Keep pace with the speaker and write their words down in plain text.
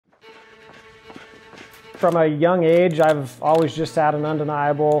From a young age, I've always just had an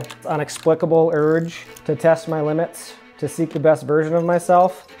undeniable, unexplicable urge to test my limits, to seek the best version of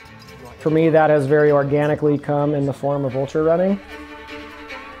myself. For me, that has very organically come in the form of ultra running.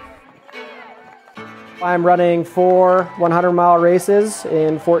 I'm running 4 100-mile races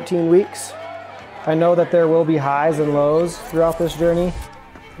in 14 weeks. I know that there will be highs and lows throughout this journey.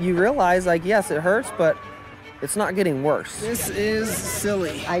 You realize, like, yes, it hurts, but it's not getting worse. This is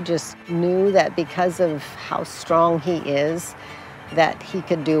silly. I just knew that because of how strong he is, that he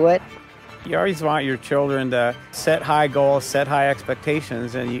could do it. You always want your children to set high goals, set high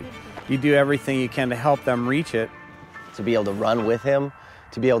expectations, and you do everything you can to help them reach it. To be able to run with him,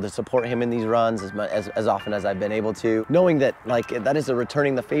 to be able to support him in these runs as often as I've been able to, knowing that that is a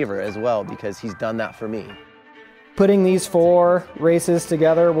returning the favor as well, because he's done that for me. Putting these 4 races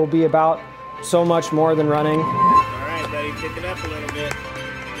together will be about so much more than running. All right, buddy, pick it up a little bit.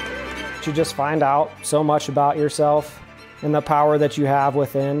 You just find out so much about yourself and the power that you have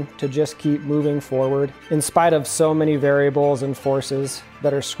within to just keep moving forward in spite of so many variables and forces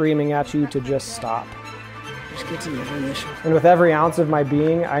that are screaming at you to just stop. Just get to the finish. And with every ounce of my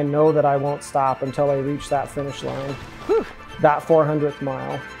being, I know that I won't stop until I reach that finish line, that 400th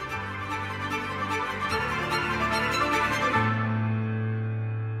mile.